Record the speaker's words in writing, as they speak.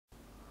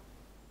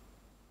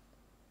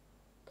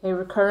Okay,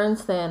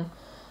 recurrence then.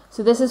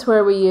 So this is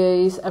where we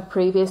use a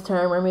previous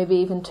term or maybe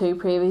even two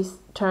previous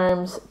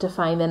terms to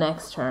find the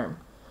next term.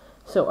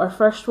 So our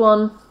first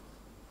one,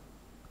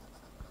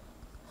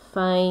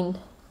 find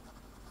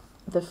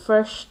the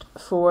first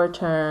four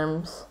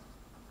terms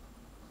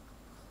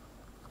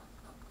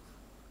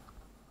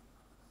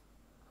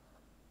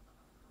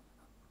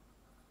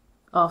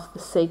of the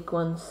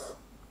sequence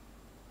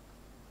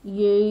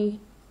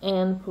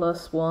un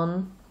plus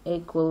 1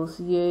 equals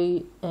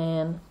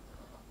un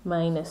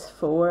minus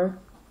 4,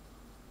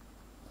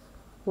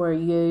 where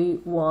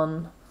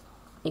u1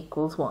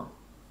 equals 1.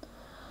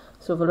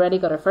 So we've already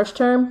got our first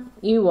term,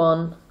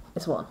 u1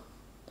 is 1.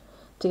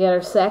 To get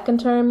our second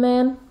term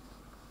then,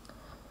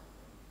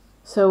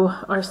 so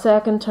our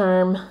second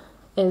term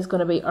is going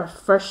to be our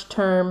first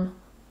term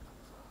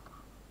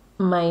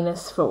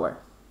minus 4.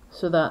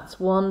 So that's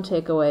 1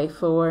 take away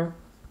 4,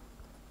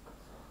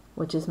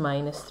 which is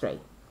minus 3.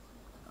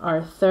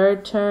 Our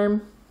third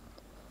term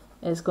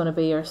is going to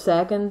be our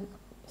second.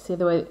 See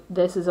the way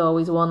this is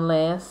always one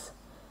less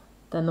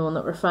than the one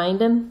that we're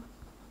finding.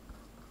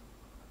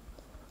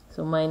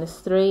 So minus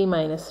 3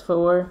 minus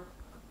 4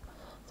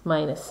 is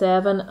minus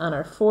 7, and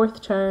our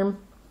fourth term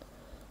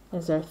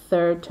is our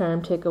third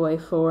term, take away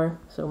 4,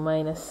 so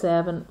minus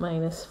 7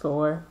 minus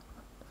 4,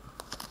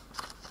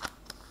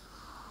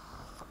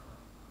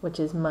 which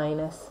is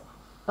minus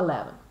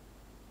 11.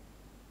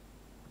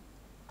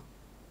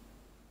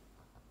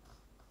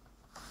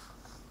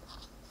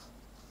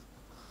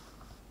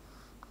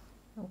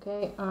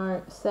 Okay,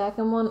 our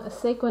second one, a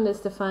sequence is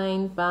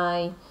defined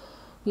by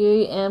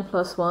un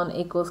plus 1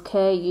 equals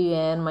k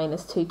un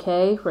minus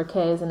 2k, where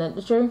k is an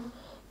integer.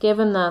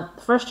 Given that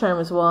the first term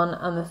is 1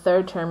 and the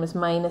third term is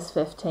minus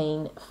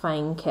 15,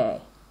 find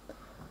k.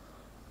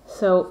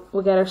 So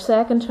we get our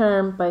second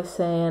term by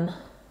saying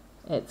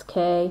it's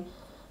k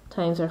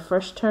times our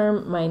first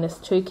term minus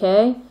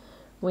 2k.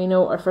 We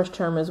know our first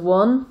term is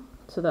 1,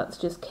 so that's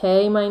just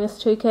k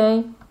minus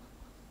 2k.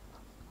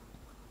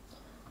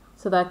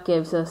 So that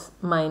gives us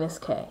minus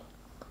k.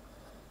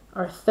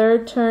 Our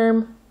third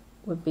term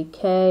would be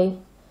k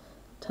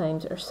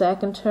times our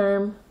second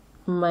term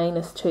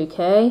minus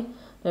 2k.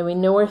 Now we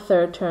know our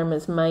third term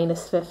is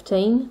minus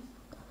 15.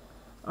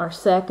 Our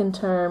second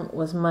term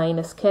was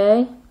minus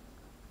k.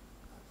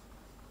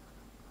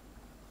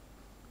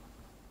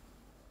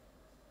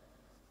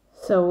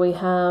 So we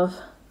have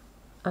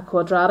a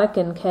quadratic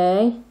in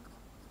k.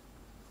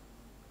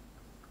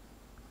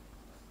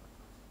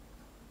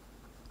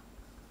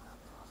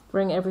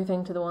 Bring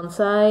everything to the one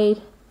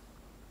side.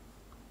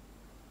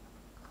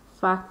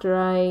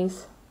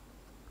 Factorize.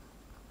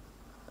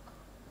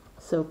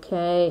 So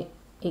k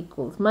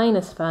equals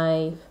minus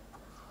 5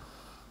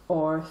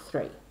 or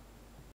 3.